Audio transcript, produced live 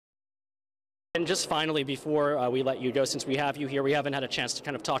And just finally, before we let you go, since we have you here, we haven't had a chance to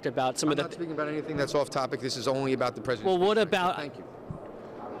kind of talk about some of the... I'm not speaking about anything that's off topic. This is only about the president. Well, what about... Thank you.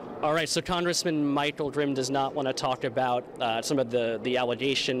 All right, so Congressman Michael Grimm does not want to talk about some of the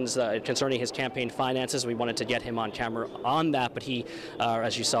allegations concerning his campaign finances. We wanted to get him on camera on that, but he,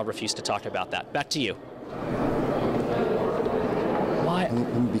 as you saw, refused to talk about that. Back to you. Why? Let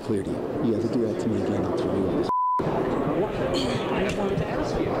me be clear to you. You have to do that to me again. I'll turn you over. I just wanted to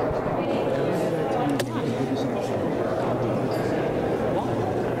ask you.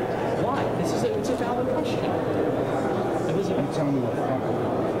 Why? It's a valid question. You tell me what the fuck.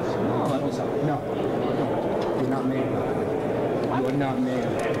 No, you're not made. You are not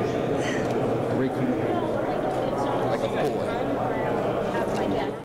made.